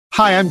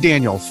Hi, I'm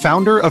Daniel,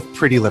 founder of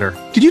Pretty Litter.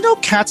 Did you know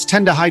cats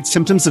tend to hide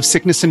symptoms of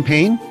sickness and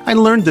pain? I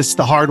learned this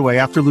the hard way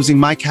after losing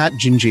my cat,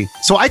 Gingy.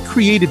 So I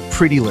created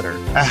Pretty Litter,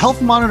 a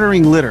health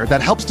monitoring litter that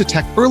helps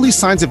detect early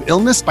signs of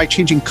illness by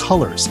changing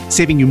colors,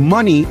 saving you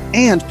money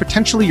and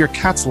potentially your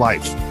cat's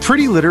life.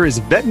 Pretty Litter is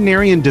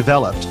veterinarian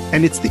developed,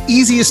 and it's the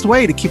easiest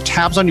way to keep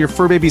tabs on your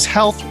fur baby's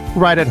health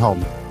right at home.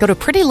 Go to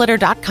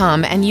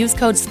prettylitter.com and use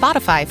code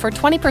SPOTIFY for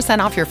 20%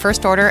 off your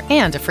first order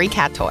and a free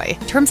cat toy.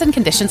 Terms and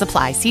conditions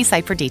apply. See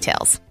site for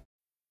details.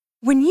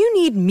 When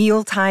you need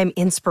mealtime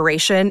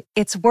inspiration,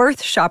 it's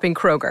worth shopping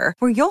Kroger,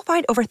 where you'll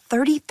find over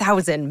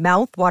 30,000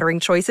 mouth-watering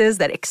choices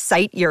that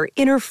excite your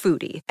inner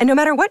foodie. And no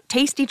matter what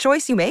tasty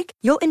choice you make,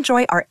 you'll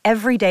enjoy our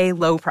everyday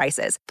low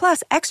prices,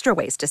 plus extra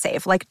ways to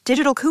save, like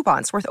digital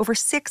coupons worth over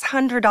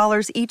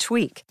 $600 each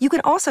week. You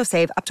can also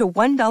save up to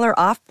 $1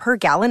 off per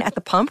gallon at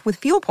the pump with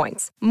fuel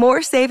points.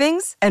 More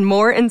savings and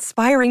more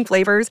inspiring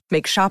flavors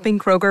make shopping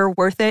Kroger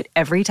worth it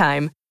every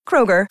time.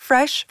 Kroger,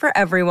 fresh for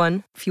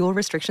everyone. Fuel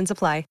restrictions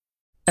apply.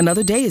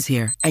 Another day is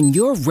here, and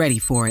you're ready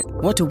for it.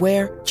 What to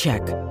wear?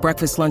 Check.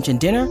 Breakfast, lunch, and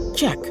dinner?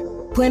 Check.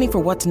 Planning for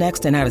what's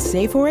next and how to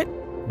save for it?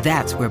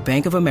 That's where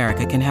Bank of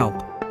America can help.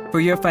 For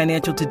your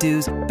financial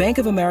to-dos, Bank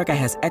of America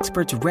has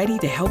experts ready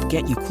to help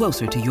get you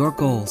closer to your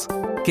goals.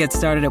 Get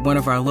started at one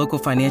of our local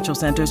financial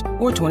centers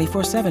or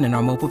 24/7 in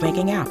our mobile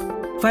banking app.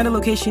 Find a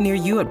location near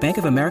you at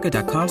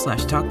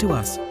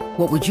bankofamerica.com/talktous.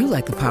 What would you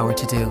like the power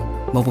to do?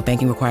 Mobile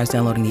banking requires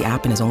downloading the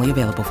app and is only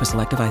available for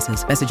select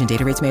devices. Message and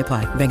data rates may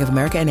apply. Bank of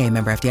America N.A.,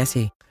 member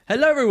FDIC.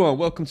 Hello everyone,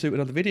 welcome to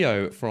another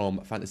video from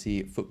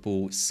Fantasy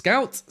Football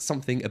Scout.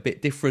 Something a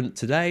bit different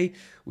today.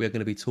 We are going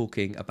to be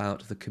talking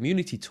about the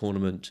community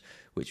tournament,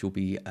 which will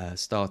be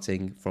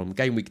starting from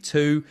game week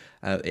 2.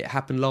 It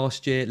happened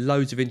last year,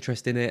 loads of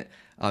interest in it.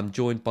 I'm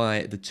joined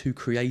by the two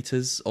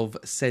creators of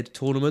said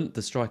tournament,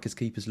 the Strikers,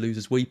 Keepers,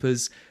 Losers,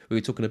 Weepers.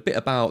 We're talking a bit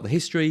about the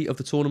history of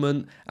the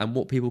tournament and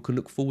what people can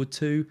look forward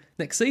to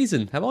next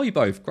season. How are you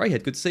both?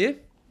 Greyhead, good to see you.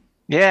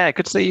 Yeah,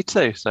 good to see you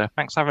too. So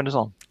thanks for having us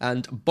on.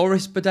 And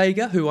Boris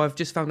Bodega, who I've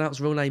just found out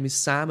his real name is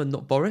Sam and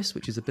not Boris,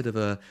 which is a bit of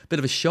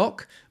a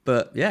shock.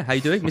 But yeah, how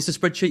you doing, Mr.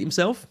 Spreadsheet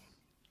himself?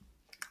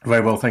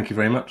 Very well, thank you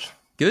very much.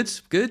 Good.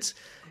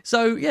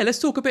 So yeah, let's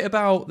talk a bit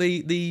about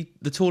the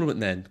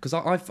tournament then, because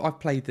I've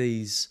played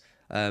these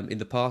in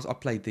the past. I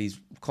played these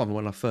kind of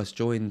when I first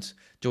joined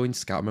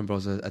Scout. I remember I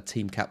was a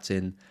team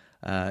captain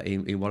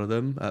in one of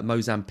them,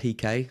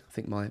 Mozambique, I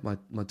think my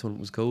tournament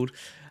was called.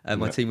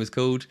 My team was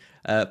called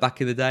back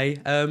in the day.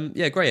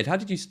 Greyhead, how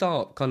did you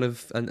start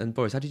and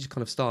Boris, how did you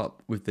kind of start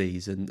with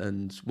these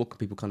and what can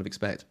people kind of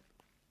expect?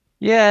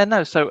 Yeah,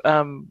 no, so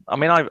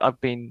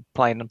I've been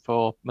playing them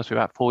for must be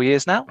about 4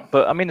 years now,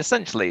 but I mean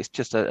essentially it's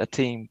just a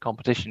team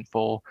competition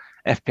for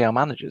FPL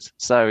managers.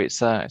 So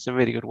it's a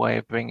really good way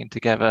of bringing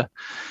together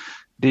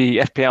the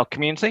FPL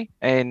community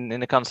in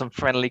a kind of some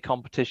friendly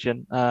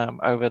competition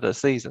over the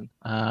season,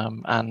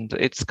 and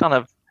it's kind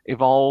of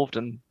evolved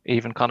and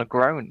even kind of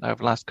grown over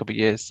the last couple of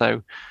years.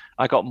 So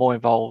I got more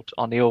involved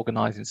on the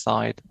organising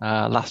side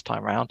last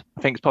time round.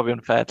 I think it's probably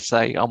unfair to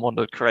say I'm one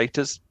of the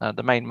creators.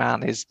 The main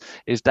man is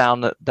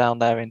down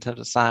there in terms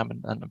of Sam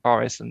and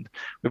Boris, and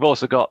we've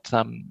also got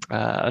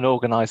an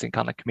organising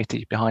kind of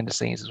committee behind the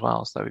scenes as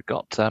well. So we've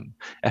got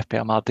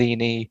FPL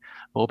Maldini,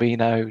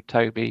 Borbino,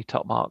 Toby,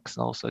 Top Marks,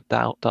 and also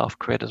Daft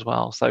Crid as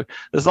well. So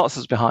there's lots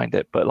that's behind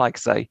it, but like I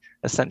say,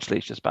 essentially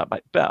it's just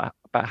about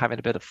having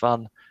a bit of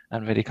fun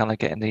and really kind of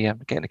getting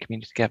the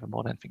community together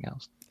more than anything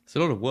else. It's a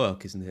lot of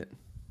work, isn't it,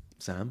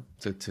 Sam,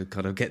 to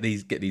kind of get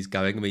these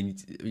going? I mean,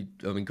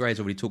 Gray's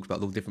already talked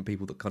about all the different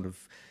people that kind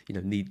of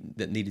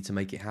needed to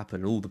make it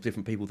happen, all the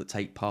different people that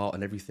take part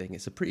and everything.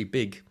 It's a pretty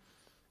big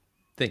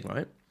thing,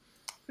 right?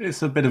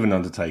 It's a bit of an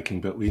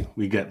undertaking, but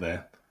we get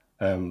there.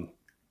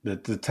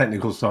 The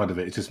technical side of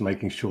it is just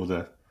making sure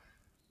the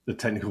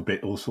technical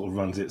bit all sort of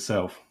runs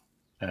itself,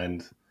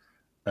 and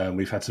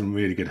we've had some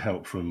really good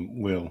help from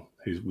Will,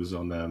 who was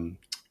on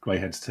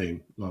Greyhead's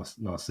team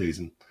last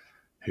season,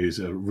 who's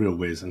a real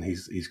whiz, and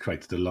he's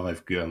created a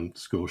live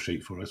score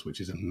sheet for us, which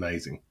is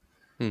amazing.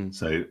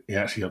 So he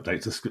actually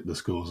updates the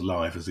scores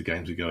live as the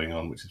games are going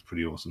on, which is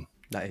pretty awesome.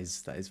 That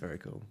is very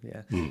cool.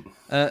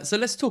 Yeah. So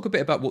let's talk a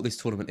bit about what this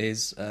tournament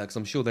is, because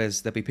I'm sure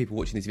there'll be people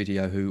watching this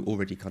video who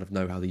already kind of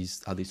know how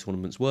these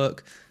tournaments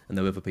work, and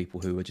there are other people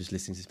who are just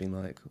listening to this being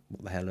like,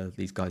 what the hell are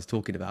these guys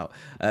talking about?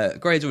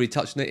 Gray's already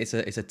touched on it.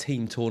 It's a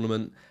team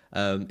tournament,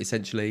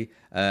 essentially.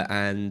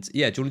 And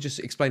yeah, do you want to just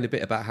explain a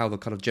bit about how the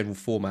kind of general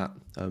format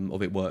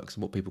of it works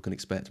and what people can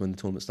expect when the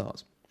tournament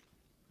starts?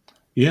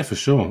 Yeah, for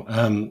sure.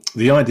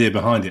 The idea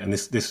behind it, and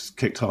this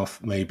kicked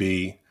off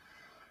maybe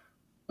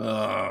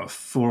 4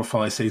 or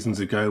 5 seasons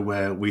ago,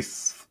 where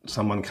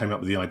someone came up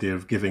with the idea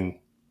of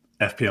giving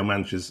FPL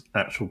managers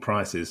actual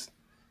prices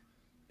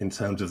in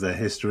terms of their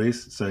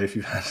histories. So if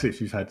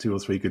you've had 2 or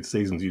 3 good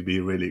seasons, you'd be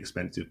a really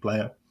expensive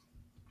player.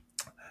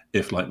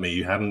 If, like me,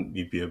 you hadn't,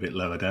 you'd be a bit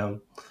lower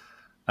down.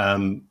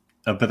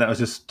 But that was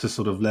just to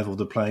sort of level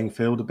the playing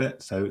field a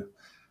bit. So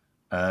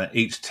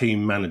each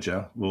team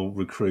manager will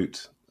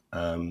recruit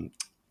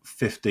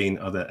 15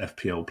 other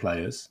FPL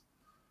players.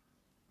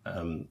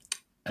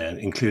 and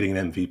including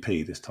an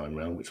MVP this time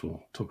round, which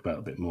we'll talk about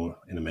a bit more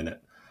in a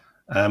minute.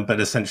 But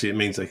essentially, it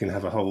means they can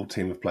have a whole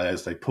team of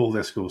players. They pull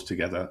their scores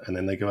together, and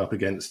then they go up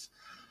against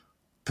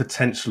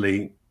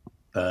potentially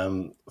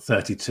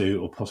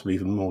 32 or possibly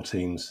even more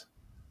teams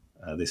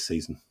this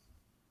season.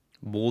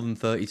 More than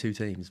 32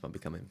 teams might be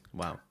coming.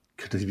 Wow.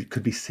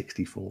 Could be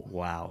 64.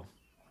 Wow.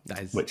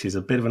 Which is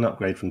a bit of an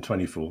upgrade from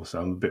 24, so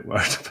I'm a bit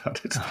worried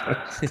about it.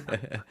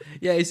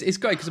 Yeah, it's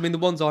great because I mean the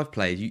ones I've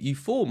played,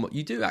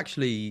 you do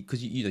actually,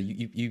 because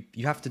you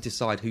have to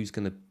decide who's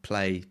going to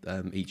play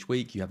each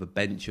week. You have a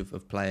bench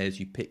of players.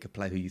 You pick a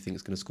player who you think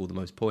is going to score the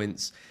most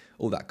points,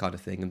 all that kind of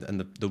thing.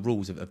 And the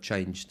rules have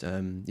changed,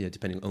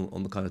 depending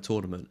on the kind of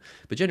tournament.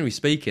 But generally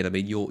speaking, I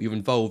mean you're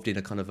involved in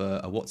a kind of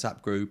a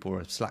WhatsApp group or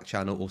a Slack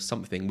channel or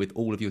something with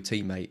all of your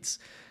teammates.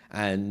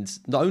 And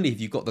not only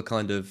have you got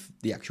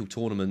the actual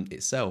tournament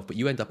itself, but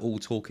you end up all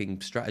talking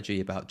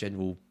strategy about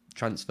general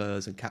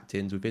transfers and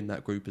captains within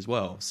that group as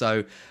well.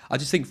 So I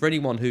just think for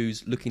anyone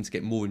who's looking to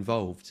get more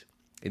involved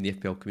in the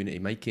FPL community,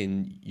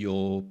 making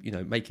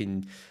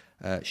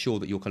sure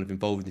that you're kind of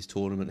involved in this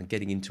tournament and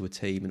getting into a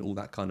team and all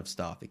that kind of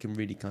stuff, it can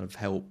really kind of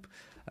help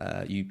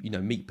you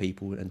meet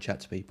people and chat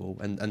to people.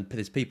 And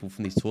there's people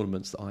from these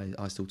tournaments that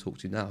I still talk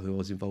to now who I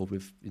was involved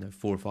with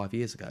 4 or 5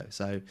 years ago.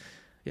 So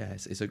yeah,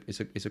 it's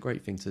a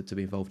great thing to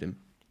be involved in.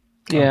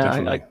 Yeah,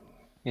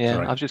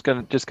 I was just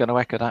going to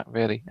echo that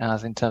really,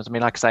 as in terms. I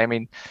mean, like I say, I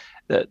mean,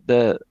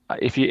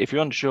 if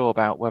you're unsure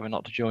about whether or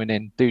not to join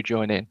in, do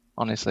join in.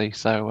 Honestly,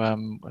 so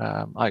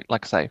I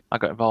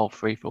got involved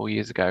 3-4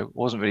 years ago.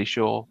 Wasn't really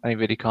sure. I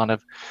really kind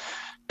of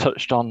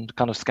touched on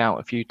kind of Scout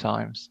a few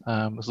times.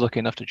 Was lucky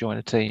enough to join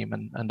a team,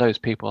 and those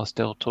people I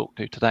still talk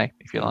to today,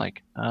 if you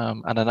like.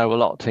 And I know a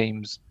lot of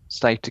teams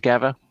stay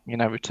together,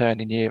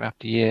 returning year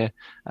after year.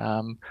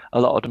 A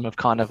lot of them have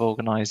kind of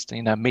organised,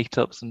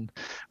 meetups, and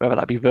whether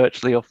that be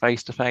virtually or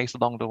face to face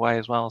along the way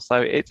as well.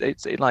 So it's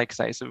like I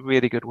say, it's a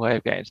really good way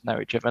of getting to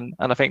know each other. And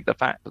I think the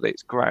fact that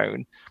it's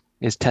grown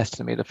is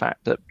testimony to the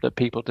fact that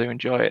people do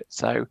enjoy it.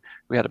 So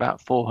we had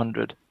about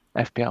 400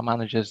 FPL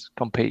managers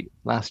compete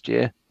last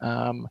year.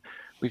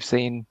 We've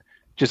seen,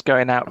 just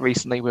going out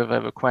recently with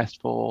a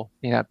request for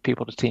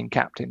people to team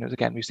captain,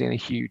 we've seen a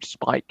huge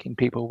spike in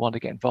people who want to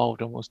get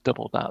involved, almost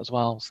doubled that as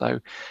well. So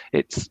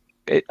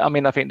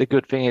I think the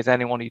good thing is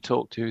anyone you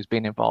talk to who's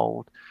been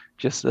involved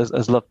just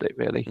has loved it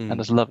really, and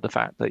has loved the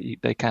fact that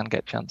they can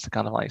get a chance to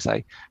kind of, like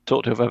say,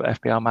 talk to other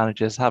FPL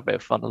managers, have a bit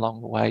of fun along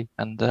the way,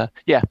 and and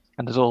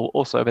there's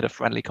also a bit of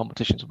friendly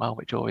competition as well,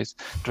 which always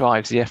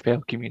drives the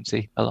FPL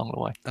community along the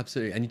way.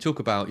 Absolutely. And you talk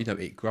about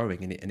it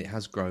growing, and it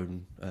has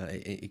grown.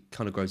 It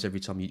kind of grows every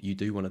time you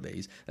do one of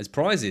these. There's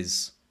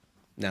prizes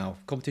now,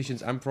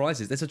 competitions and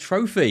prizes. There's a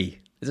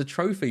trophy. There's a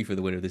trophy for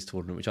the winner of this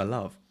tournament, which I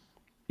love.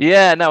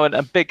 Yeah, no, and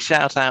a big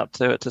shout out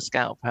to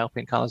Scout for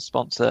helping kind of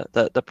sponsor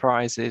the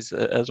prizes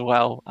as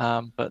well.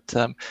 And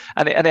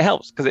it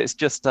helps because it's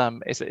just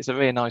it's a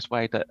really nice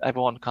way that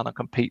everyone kind of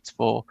competes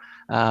for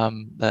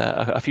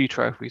a few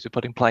trophies we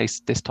put in place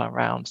this time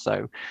round.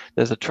 So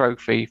there's a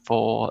trophy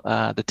for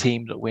the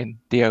team that win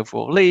the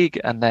overall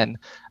league, and then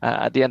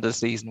at the end of the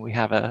season we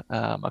have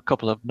a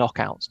couple of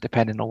knockouts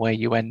depending on where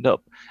you end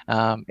up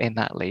in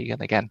that league.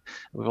 And again,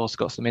 we've also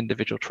got some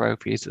individual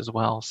trophies as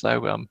well.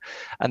 So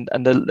and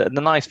the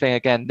nice thing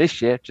again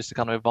this year, just to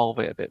kind of evolve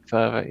it a bit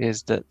further,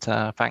 is that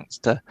thanks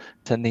to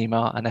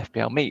Neymar and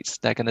FPL Meets,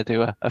 they're going to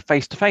do a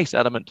face-to-face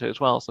element to it as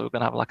well. So we're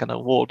going to have like an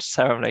awards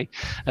ceremony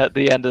at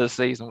the end of the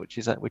season, which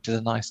is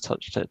a nice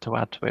touch to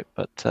add to it.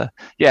 But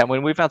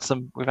when we've had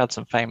some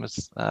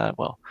famous,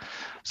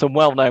 some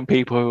well-known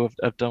people who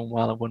have done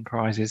well and won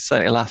prizes,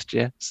 certainly last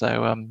year.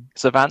 So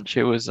Savanch,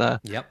 who was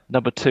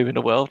number 2 in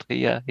the world,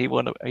 he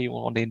won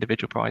the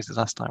individual prizes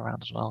last time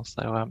around as well.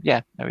 So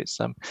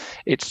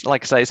it's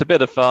like I say, it's a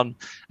bit of fun,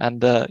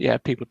 and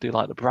people do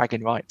like the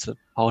bragging rights of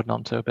holding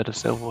on to a bit of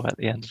silver at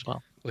the end as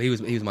well. Well, he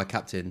was my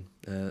captain,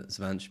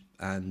 Savanch,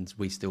 and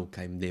we still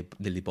came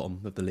nearly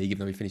bottom of the league, even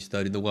though we finished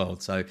 3rd in the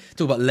world. So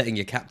talk about letting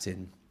your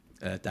captain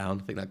down.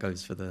 I think that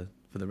goes for the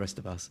rest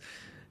of us.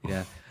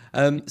 Yeah.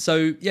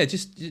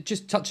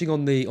 Just touching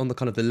on the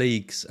kind of the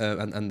leagues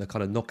and the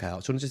kind of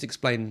knockouts. Do you want to just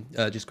explain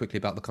just quickly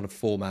about the kind of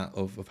format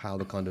of how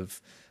the kind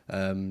of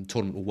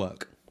tournament will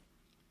work?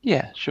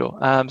 Yeah, sure.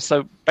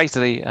 So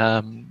basically,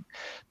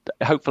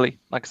 hopefully,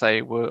 like I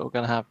say, we're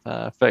going to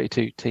have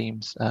 32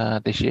 teams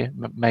this year,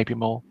 maybe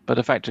more. But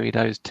effectively,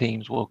 those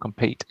teams will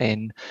compete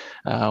in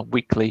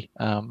weekly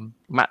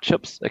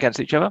matchups against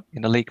each other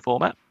in a league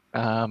format.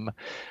 And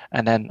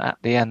then at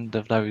the end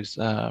of those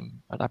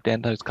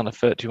kind of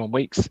 31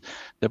 weeks,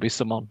 there'll be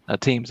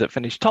teams that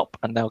finish top,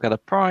 and they'll get a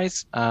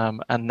prize.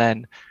 And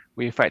then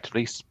we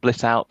effectively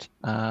split out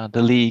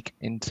the league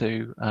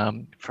into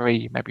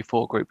 3, maybe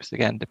 4 groups,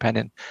 again,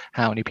 depending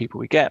how many people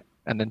we get.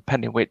 And then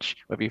depending whether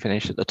you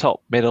finish at the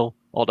top, middle,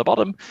 or the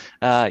bottom,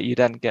 you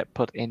then get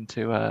put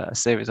into a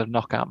series of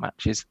knockout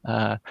matches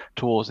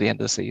towards the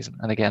end of the season.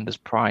 And again, there's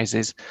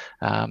prizes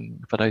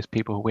for those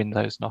people who win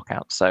those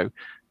knockouts. So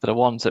for the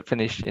ones that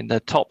finish in the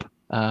top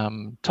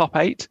top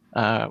 8.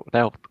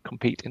 They'll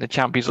compete in the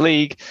Champions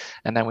League,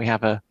 and then we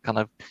have a kind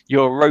of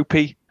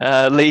Europy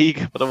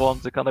league for the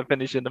ones that kind of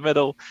finish in the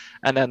middle,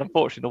 and then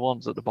unfortunately the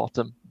ones at the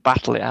bottom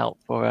battle it out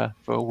for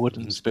a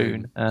wooden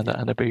spoon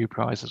and a boo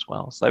prize as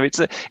well. So it's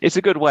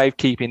a good way of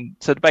keeping.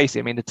 So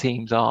basically, I mean, the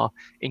teams are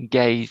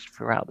engaged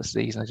throughout the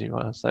season, as you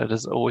were. So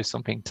there's always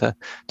something to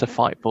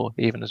fight for,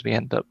 even as we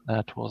end up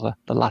towards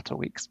the latter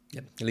weeks.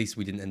 Yeah, at least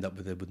we didn't end up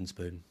with a wooden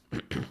spoon.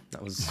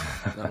 that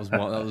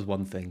was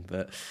one thing,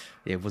 but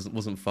yeah, it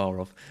wasn't far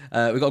off.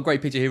 We've got a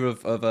great picture here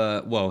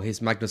of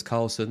here's Magnus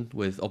Carlsen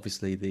with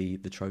obviously the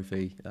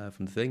trophy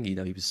from the thing. You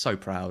know, he was so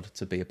proud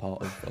to be a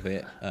part of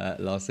it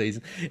last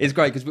season. It's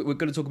great because we're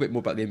going to talk a bit more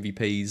about the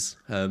MVPs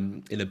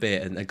in a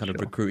bit and kind of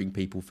recruiting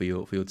people for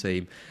your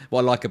team.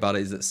 What I like about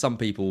it is that some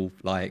people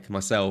like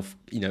myself,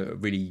 you know, are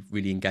really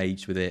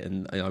engaged with it,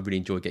 and I really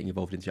enjoy getting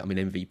involved into it. I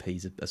mean,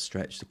 MVP's a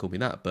stretch to call me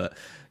that, but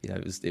you know,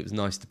 it was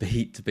nice to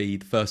be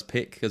the first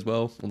pick as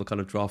well on the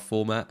kind of draft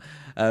format.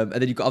 And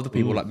then you've got other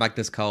people like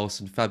Magnus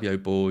Carlsen, Fabio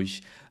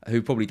Borges,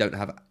 who probably don't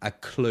have a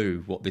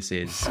clue what this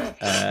is,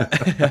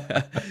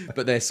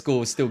 but their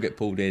scores still get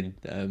pulled in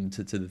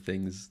to the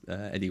things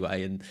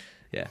anyway. And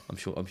yeah, I'm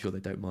sure they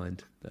don't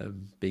mind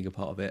being a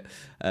part of it.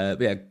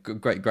 But yeah,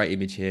 great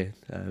image here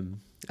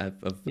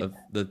of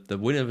the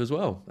winner as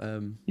well.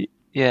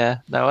 Yeah,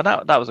 no, and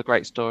that was a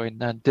great story.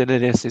 And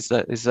Dinilis is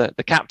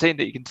the captain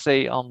that you can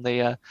see on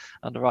the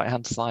right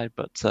hand side.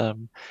 But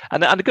and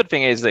the good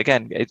thing is,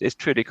 again, it's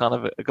truly kind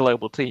of a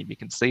global team. You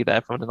can see there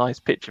from the nice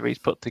picture he's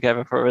put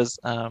together for us.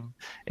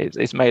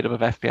 It's made up of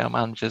FPL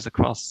managers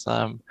across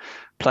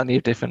plenty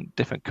of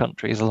different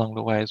countries along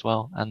the way as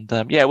well. And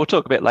we'll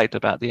talk a bit later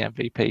about the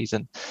MVPs.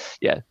 And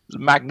yeah,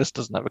 Magnus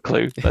doesn't have a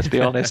clue. Let's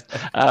be honest.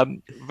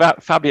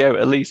 Fabio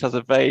at least has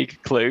a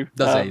vague clue.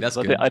 Does he? That's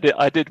good.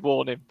 I did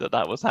warn him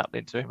that was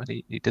happening to him, and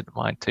he didn't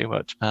mind too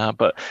much.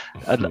 But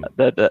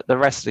the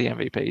rest of the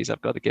MVPs,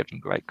 I've got to give them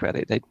great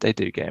credit. They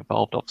do get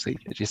involved, obviously,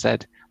 as you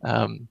said.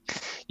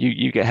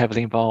 You get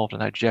heavily involved. I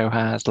know Joe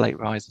has. Late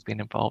Rise has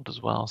been involved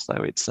as well. So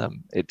it's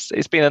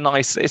been a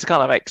nice, it's a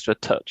kind of extra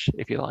touch,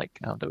 if you like,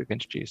 that we've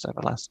introduced over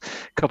the last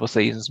couple of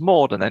seasons,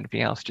 more than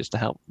anything else, just to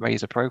help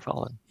raise a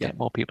profile and get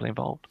more people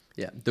involved.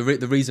 Yeah, the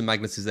reason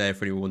Magnus is there,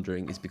 for anyone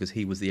wondering, is because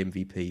he was the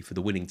MVP for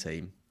the winning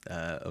team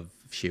of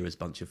Shearer's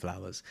Bunch of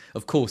Flowers.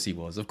 Of course he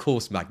was. Of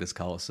course Magnus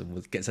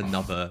Carlsen gets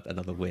another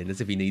win, as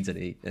if he needs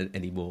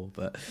any more.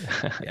 But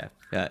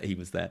yeah, he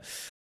was there.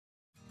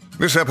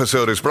 This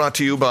episode is brought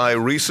to you by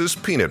Reese's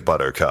Peanut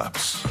Butter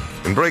Cups.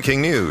 In breaking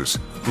news,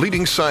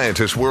 leading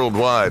scientists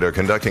worldwide are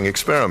conducting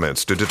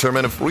experiments to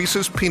determine if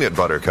Reese's Peanut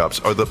Butter Cups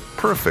are the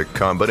perfect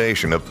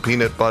combination of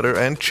peanut butter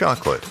and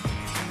chocolate.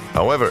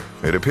 However,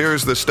 it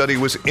appears the study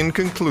was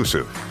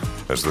inconclusive,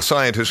 as the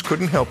scientists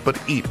couldn't help but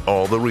eat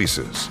all the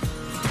Reese's.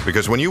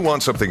 Because when you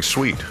want something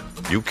sweet,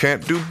 you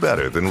can't do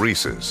better than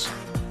Reese's.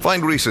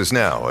 Find Reese's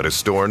now at a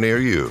store near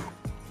you.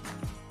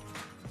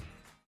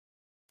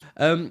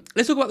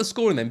 Let's talk about the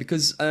scoring then,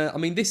 because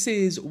this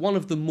is one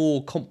of the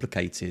more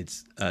complicated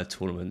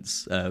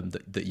tournaments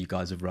that you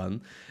guys have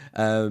run.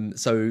 I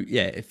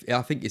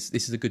think this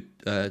is a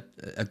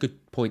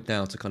good point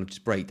now to kind of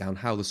just break down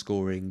how the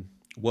scoring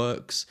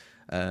works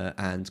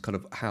and kind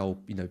of how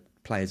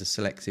players are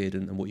selected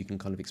and what you can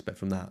kind of expect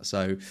from that.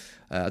 So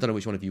I don't know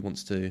which one of you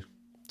wants to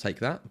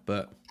take that,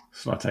 but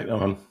shall I take that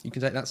one? You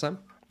can take that, Sam.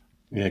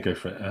 Yeah, go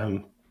for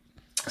it.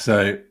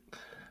 So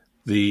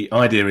the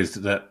idea is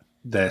that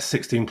there's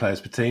 16 players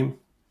per team.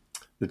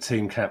 The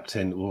team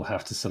captain will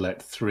have to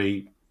select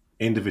 3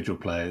 individual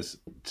players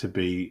to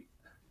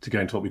go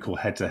into what we call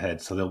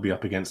head-to-head. So they'll be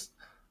up against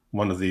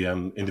one of the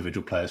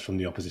individual players from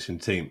the opposition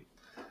team.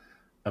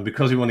 And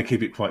because we want to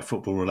keep it quite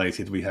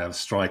football-related, we have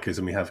strikers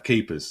and we have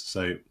keepers.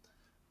 So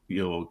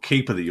your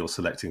keeper that you're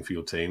selecting for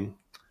your team,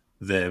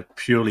 they're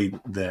purely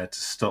there to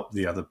stop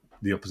the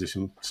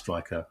opposition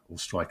striker or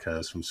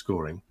strikers from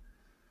scoring.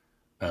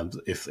 And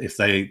if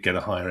they get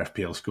a higher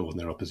FPL score than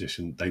their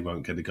opposition, they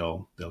won't get a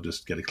goal. They'll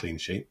just get a clean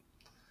sheet.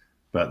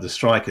 But the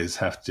strikers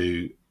have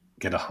to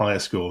get a higher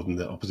score than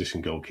the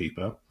opposition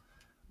goalkeeper.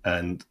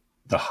 And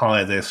the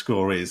higher their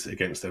score is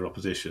against their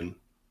opposition,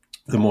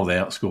 the more they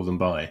outscore them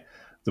by,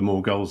 the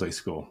more goals they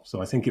score.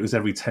 So I think it was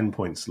every 10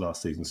 points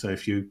last season. So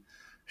if you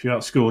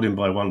outscored him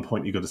by 1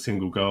 point, you got a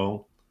single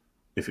goal.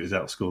 If it was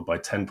outscored by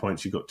 10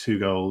 points, you got 2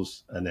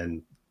 goals. And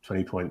then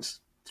 20 points,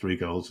 3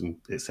 goals, and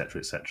et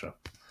cetera, et cetera.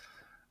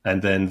 And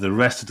then the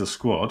rest of the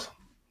squad,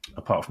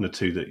 apart from the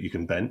 2 that you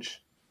can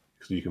bench,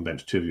 because you can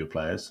bench 2 of your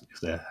players if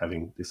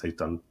they've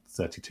done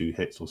 32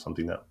 hits or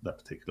something that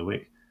particular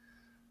week.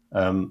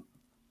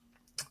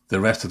 The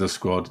rest of the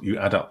squad, you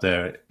add up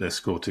their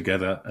score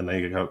together, and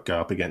they go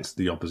up against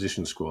the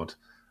opposition squad.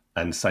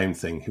 And same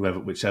thing,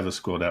 whichever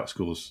squad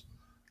outscores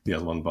the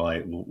other one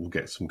by will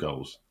get some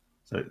goals.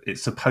 So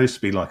it's supposed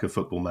to be like a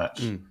football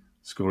match,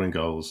 scoring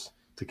goals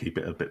to keep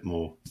it a bit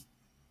more.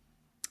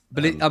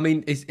 But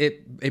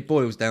it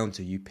boils down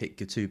to you pick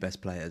your 2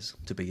 best players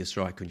to be your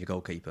striker and your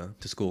goalkeeper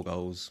to score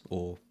goals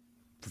or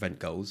prevent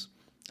goals,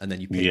 and then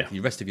you pick the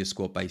rest of your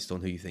squad based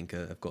on who you think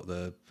have got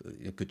a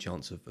good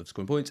chance of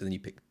scoring points, and then you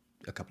pick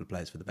a couple of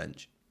players for the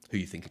bench who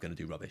you think are going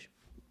to do rubbish.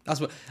 That's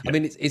what I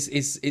mean.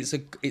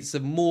 It's a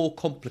more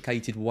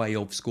complicated way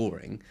of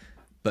scoring,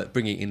 but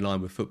bringing it in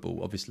line with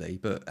football, obviously.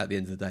 But at the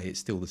end of the day, it's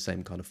still the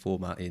same kind of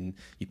format. In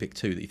you pick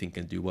 2 that you think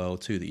can do well,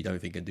 2 that you don't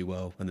think can do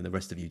well, and then the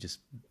rest of you just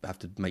have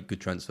to make good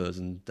transfers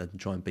and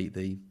try and beat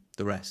the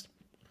rest.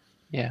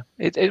 Yeah,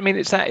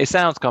 it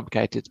sounds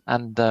complicated,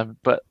 and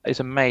but it's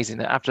amazing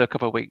that after a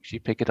couple of weeks you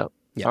pick it up.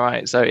 Yeah. All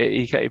right, so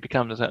it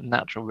becomes a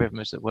natural rhythm,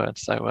 as it were.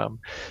 So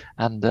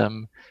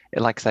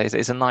like I say,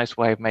 it's a nice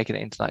way of making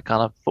it into that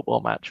kind of football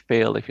match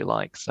feel, if you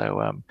like. So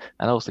and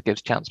also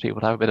gives chance people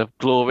to have a bit of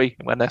glory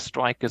when they're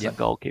strikers and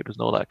goalkeepers and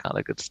all that kind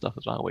of good stuff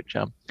as well, which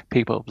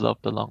people have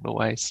loved along the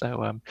way.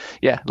 So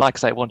like I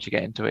say, once you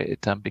get into it,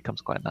 it becomes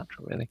quite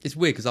natural, really. It's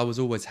weird because I was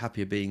always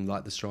happier being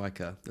like the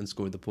striker and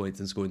scoring the points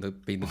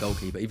and being the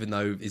goalkeeper, even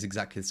though it's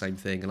exactly the same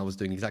thing, and I was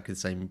doing exactly the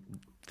same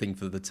thing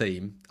for the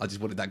team. I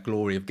just wanted that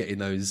glory of getting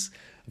those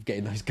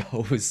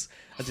goals.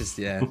 I just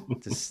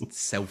just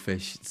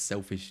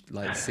selfish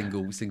like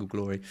single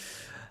glory.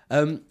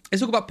 Let's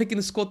talk about picking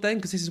the squad then,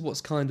 because this is what's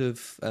kind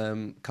of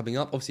coming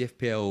up. Obviously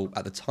FPL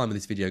at the time of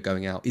this video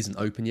going out isn't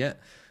open yet.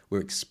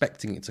 We're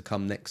expecting it to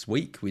come next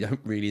week. We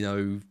don't really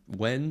know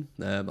when.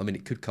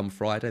 It could come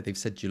Friday. They've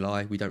said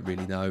July. We don't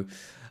really know.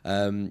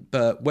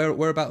 But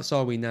whereabouts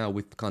are we now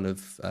with kind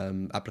of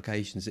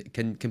applications?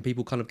 Can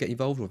people kind of get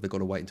involved, or have they got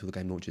to wait until the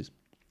game launches?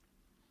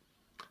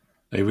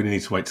 They really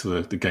need to wait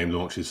till the game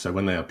launches. So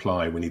when they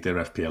apply, we need their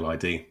FPL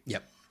ID.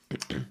 Yep.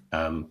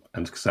 And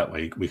because that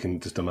way we can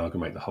just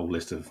amalgamate the whole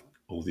list of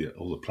all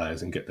the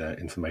players and get their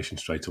information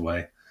straight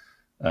away.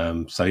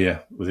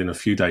 Within a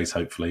few days,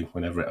 hopefully,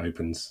 whenever it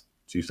opens,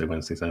 Tuesday,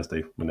 Wednesday,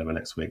 Thursday, whenever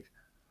next week,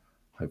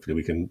 hopefully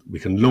we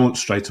can launch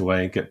straight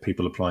away, get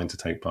people applying to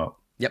take part.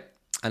 Yep.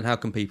 And how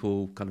can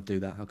people kind of do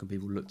that? How can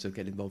people look to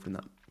get involved in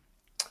that?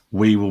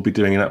 We will be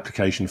doing an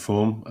application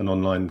form, an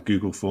online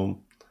Google form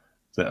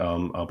that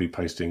I'll be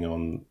posting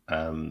on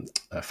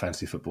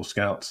Fantasy Football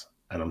Scout,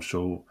 and I'm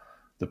sure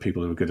the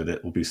people who are good at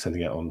it will be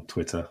sending it on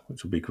Twitter,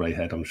 which will be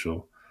Greyhead, I'm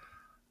sure,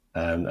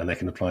 and they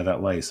can apply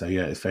that way. So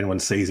if anyone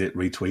sees it,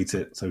 retweet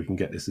it, so we can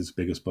get this as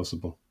big as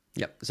possible.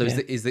 Yep. So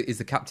is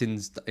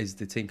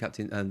the team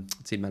captain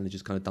team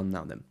managers kind of done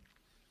now then?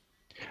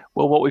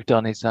 Well, what we've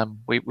done is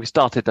we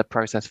started the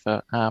process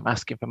for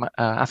asking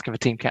for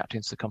team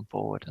captains to come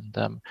forward,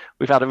 and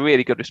we've had a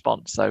really good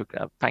response. So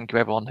thank you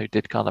everyone who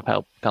did kind of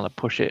help kind of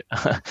push it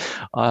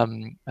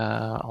on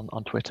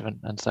Twitter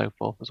and so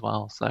forth as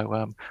well.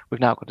 So we've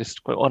now got this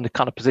on the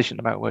kind of position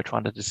about we're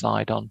trying to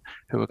decide on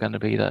who are going to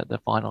be the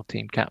final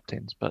team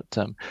captains. But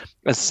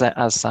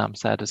as Sam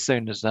said, as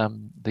soon as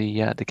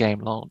the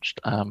game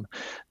launched,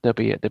 there'll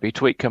be a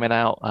tweet coming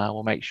out.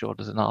 We'll make sure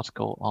there's an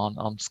article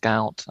on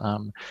Scout,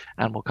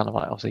 and we'll kind of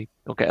obviously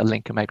we'll get a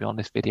link maybe on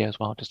this video as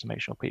well, just to make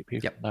sure people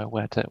know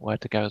where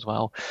to go as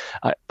well.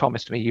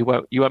 Promise me you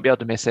won't be able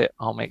to miss it.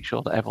 I'll make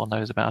sure that everyone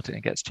knows about it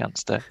and gets a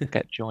chance to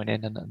join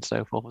in and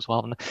so forth as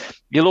well. And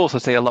you'll also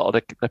see a lot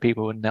of the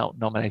people who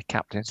nominate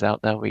captains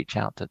out there reach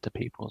out to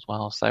people as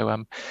well.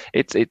 So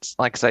it's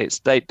like I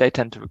say, they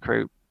tend to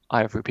recruit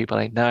either through people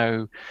they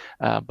know,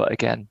 but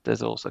again,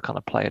 there's also kind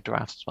of player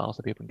drafts as well,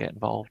 so people can get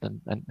involved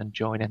and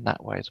join in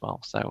that way as well.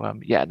 So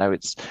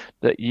it's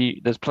that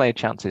there's plenty of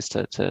chances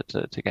to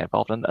get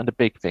involved, and the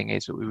big thing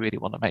is that we really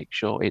want to make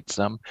sure it's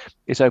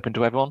open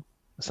to everyone.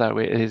 So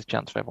it is a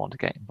chance for everyone to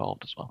get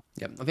involved as well.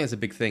 Yeah, I think that's a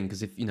big thing,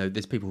 because if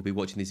there's people who'll be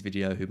watching this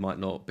video who might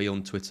not be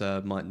on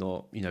Twitter, might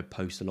not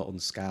post a lot on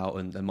Scout,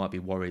 and they might be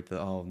worried that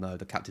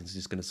the captain's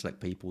just going to select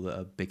people that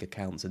are big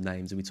accounts and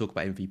names. And we talk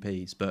about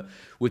MVPs, but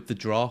with the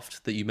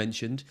draft that you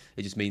mentioned,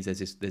 it just means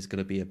there's going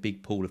to be a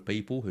big pool of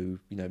people who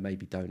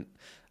maybe don't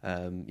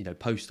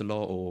post a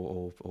lot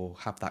or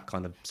have that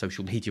kind of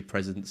social media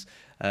presence,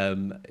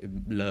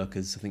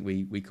 lurkers, I think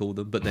we call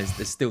them. But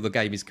there's still, the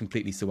game is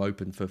completely still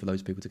open for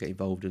those people to get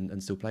involved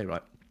and still play,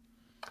 right?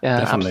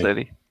 Yeah,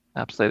 definitely.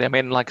 Absolutely. I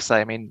mean, like I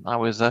say, I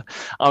was a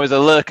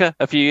lurker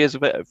a few years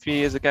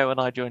ago when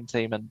I joined the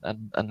team,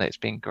 and it's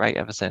been great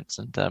ever since.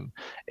 And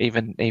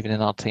even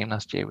in our team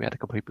last year, we had a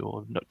couple of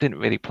people who didn't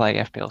really play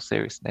FPL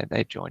seriously, and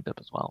they joined up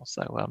as well.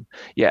 So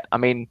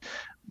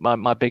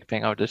my big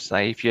thing, I would just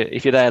say, if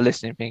you're there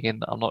listening,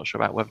 thinking I'm not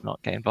sure about whether or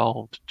not get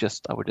involved,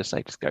 I would just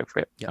say just go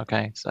for it. Yeah.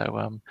 Okay,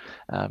 so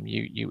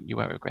you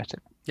won't regret it.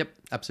 Yep,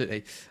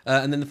 absolutely.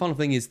 And then the final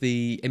thing is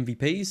the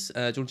MVPs. Do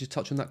you want to just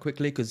touch on that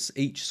quickly? Because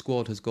each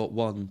squad has got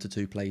 1 to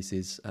 2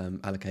 places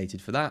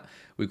allocated for that.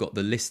 We've got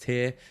the list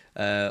here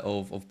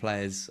of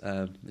players,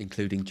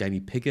 including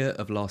Jamie Piggott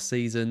of last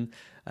season.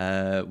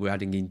 We're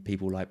adding in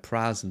people like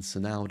Praz and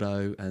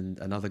Sonaldo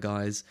and other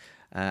guys.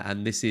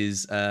 And this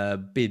is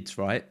bids,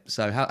 right?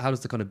 So how does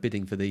the kind of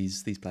bidding for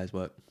these players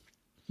work?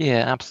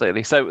 Yeah,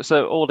 absolutely.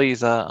 So all these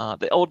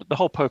the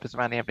whole purpose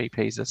around the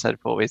MVPs, as I said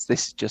before, is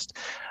this is just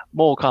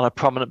more kind of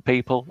prominent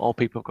people, or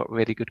people who've got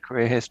really good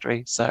career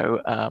history.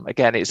 So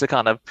again, it's a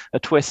kind of a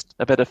twist,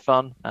 a bit of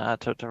fun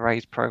to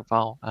raise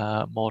profile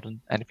more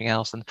than anything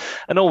else.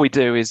 And all we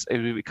do is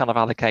we kind of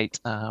allocate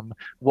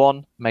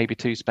 1, maybe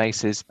 2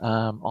 spaces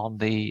on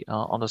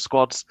the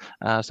squads,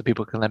 so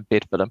people can then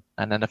bid for them.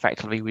 And then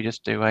effectively we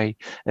just do a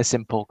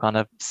simple kind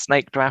of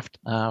snake draft,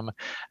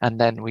 and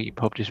then we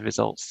publish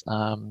results.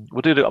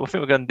 We'll do. I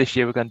think this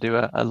year we're going to do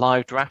a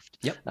live draft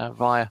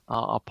via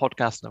our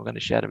podcast, and we're going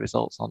to share the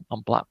results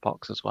on Black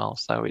Box as well.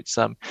 So it's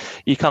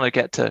you kind of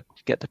get to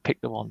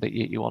pick the one that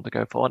you want to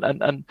go for.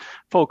 And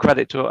full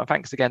credit to, and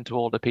thanks again to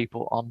all the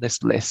people on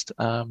this list,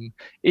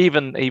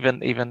 even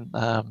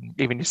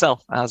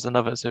yourself as and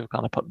others who've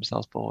kind of put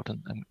themselves forward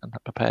and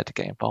prepared to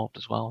get involved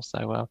as well.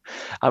 So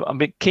I'm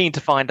keen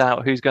to find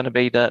out who's going to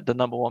be the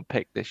number 1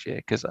 pick this year,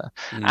 because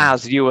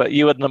as you were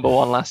the number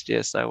 1 last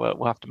year, so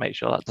we'll have to make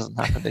sure that doesn't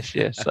happen this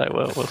year. So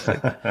we'll see.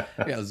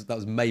 Yeah, that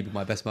was maybe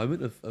my best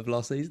moment of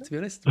last season, to be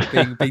honest,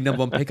 being number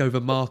 1 pick over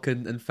Mark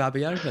and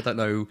Fabio. I don't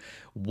know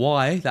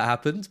why that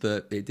happened,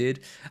 but it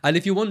did. And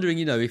if you're wondering,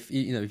 if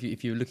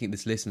you're looking at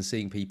this list and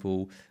seeing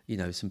people,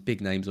 some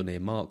big names on here,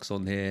 Mark's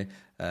on here.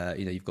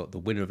 You've got the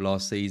winner of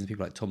last season,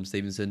 people like Tom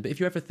Stevenson. But if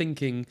you're ever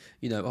thinking,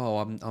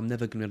 I'm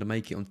never going to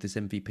make it onto this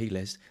MVP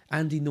list,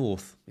 Andy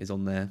North is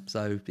on there.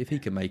 So if he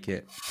can make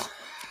it,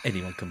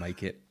 anyone can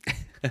make it.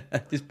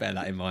 Just bear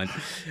that in mind.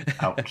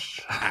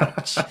 Ouch.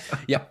 Ouch.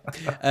 Yeah.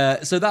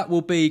 So that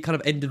will be kind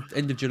of end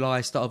of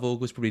July, start of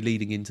August, probably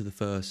leading into the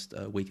first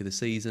week of the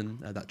season,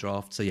 that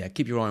draft. So yeah,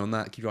 keep your eye on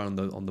that. Keep your eye on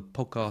the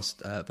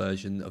podcast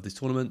version of this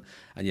tournament,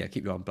 and yeah,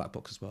 keep your eye on Black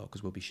Box as well,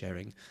 because we'll be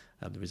sharing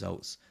the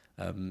results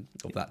of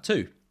that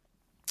too.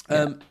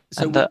 I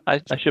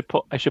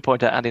should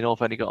point out Andy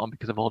North only got on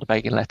because of all the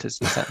begging letters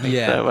he sent me.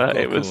 Yeah,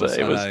 so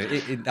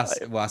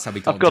that's how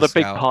we got. I've got a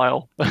big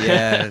pile.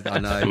 Yeah, I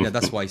know. Yeah,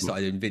 that's why he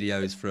started doing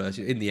videos for us.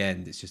 In the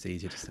end, it's just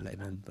easier just to let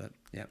him on. But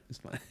yeah, it's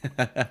fine.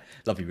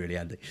 Love you, really,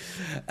 Andy.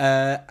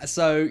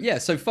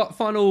 So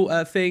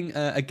final thing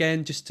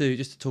again, just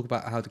to talk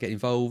about how to get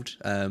involved.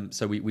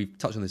 So we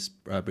touched on this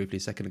briefly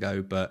a second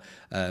ago, but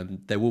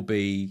there will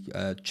be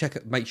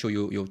make sure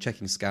you're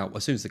checking Scout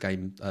as soon as the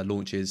game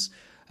launches.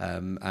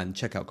 And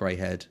check out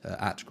Greyhead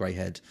at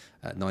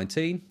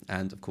Greyhead19,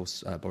 and of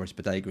course Boris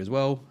Bodega as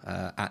well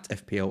at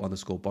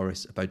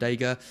FPL_Boris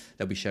Bodega.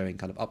 They'll be sharing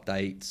kind of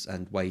updates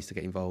and ways to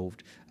get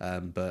involved,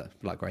 but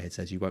like Greyhead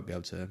says, you won't be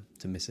able to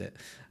miss it.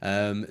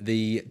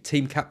 The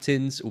team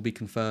captains will be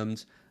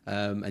confirmed.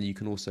 And you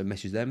can also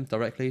message them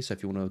directly. So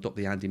if you want to adopt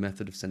the Andy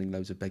method of sending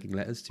loads of begging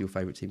letters to your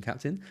favourite team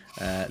captain,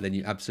 then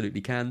you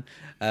absolutely can.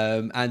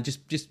 And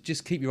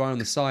just keep your eye on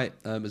the site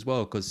as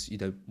well, because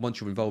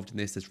once you're involved in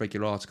this, there's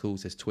regular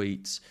articles, there's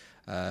tweets.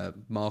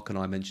 Mark and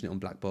I mention it on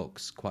Black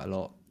Box quite a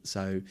lot.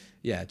 So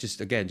yeah, just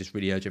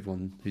really urge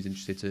everyone who's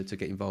interested to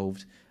get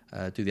involved,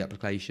 do the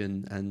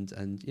application,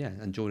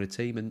 and join a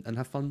team and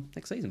have fun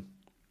next season.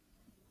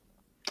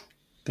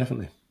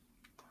 Definitely.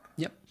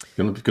 Yep.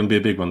 It's going to be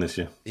a big one this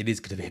year. It is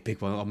going to be a big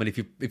one. I mean, if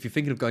you're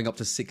thinking of going up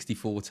to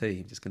 64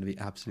 teams, it's going to be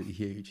absolutely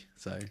huge.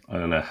 So I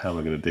don't know how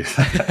we're going to do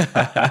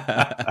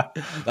that.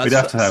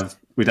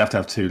 We'd have to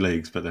have 2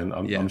 leagues, but then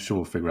I'm sure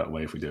we'll figure out a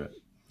way if we do it.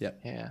 Yeah.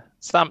 Yeah.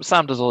 Sam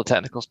does all the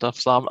technical stuff,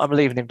 so I'm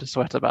leaving him to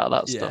sweat about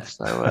that stuff.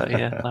 So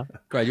No.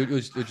 Great. You're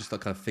just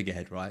that kind of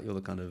figurehead, right? You're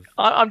the kind of.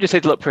 I'm just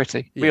here to look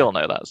pretty. Yeah. We all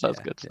know that, so that's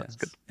good. Yeah, that's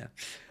good. Yeah.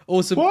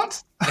 Awesome.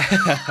 What?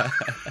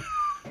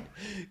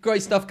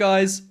 Great stuff,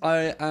 guys.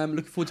 I am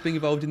looking forward to being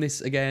involved in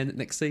this again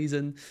next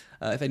season.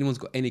 If anyone's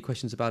got any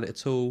questions about it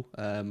at all,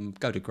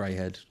 go to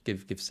Greyhead.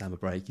 Give Sam a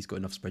break. He's got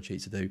enough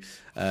spreadsheets to do.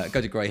 Go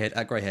to Greyhead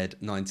at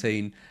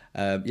Greyhead19.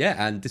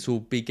 And this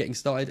will be getting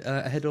started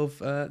ahead of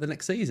the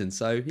next season.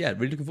 So yeah,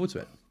 really looking forward to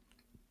it.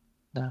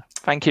 No,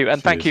 thank you,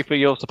 and thank you for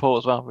your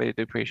support as well. Really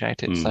do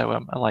appreciate it. So,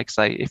 I like to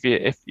say, if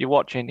you're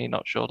watching, you're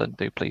not sure, then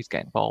do please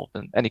get involved.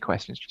 And any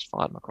questions, just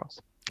fire them across.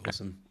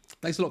 Awesome.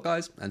 Thanks a lot,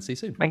 guys, and see you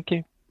soon. Thank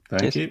you.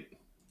 Thank you.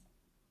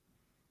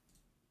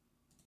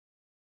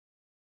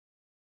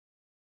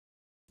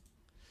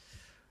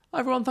 Hi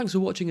everyone, thanks for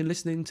watching and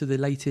listening to the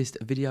latest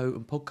video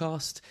and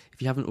podcast.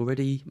 If you haven't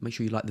already, make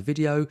sure you like the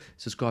video,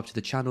 subscribe to the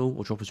channel,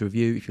 or drop us a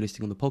review if you're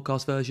listening on the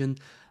podcast version.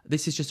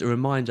 This is just a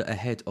reminder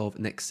ahead of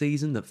next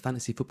season that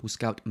Fantasy Football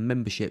Scout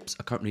memberships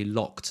are currently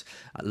locked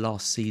at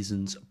last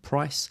season's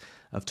price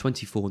of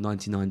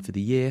 $24.99 for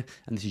the year,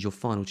 and this is your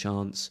final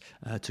chance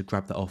to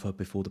grab that offer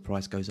before the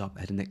price goes up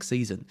ahead of next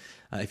season.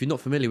 If you're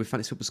not familiar with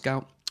Fantasy Football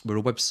Scout, we're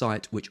a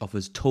website which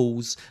offers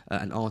tools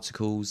and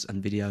articles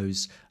and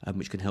videos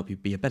which can help you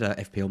be a better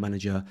FPL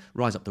manager,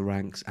 rise up the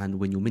ranks, and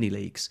win your mini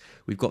leagues.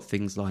 We've got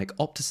things like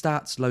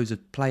Optastats, loads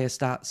of player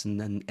stats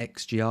and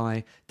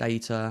XGI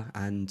data,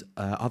 and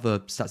other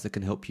stats that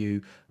can help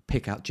you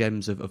pick out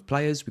gems of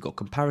players. We've got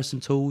comparison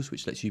tools,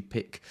 which lets you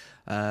pick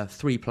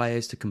 3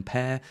 players to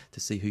compare to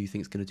see who you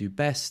think is going to do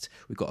best.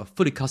 We've got a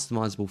fully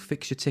customizable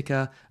fixture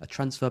ticker, a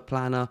transfer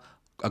planner,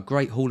 a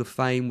great Hall of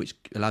Fame, which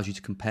allows you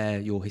to compare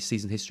your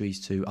season histories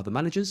to other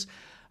managers.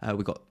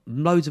 We've got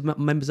loads of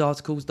members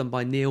articles done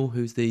by Neil,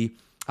 who's the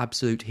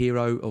absolute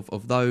hero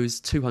of those.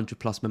 200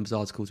 plus members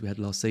articles we had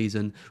last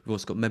season. We've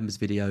also got members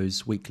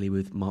videos weekly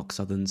with Mark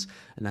Southerns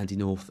and Andy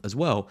North as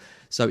well.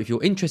 So if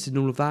you're interested in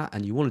all of that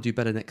and you want to do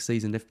better next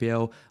season in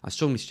FPL, I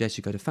strongly suggest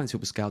you go to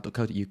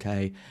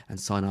fantasyfootballscout.co.uk and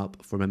sign up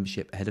for a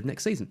membership ahead of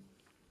next season.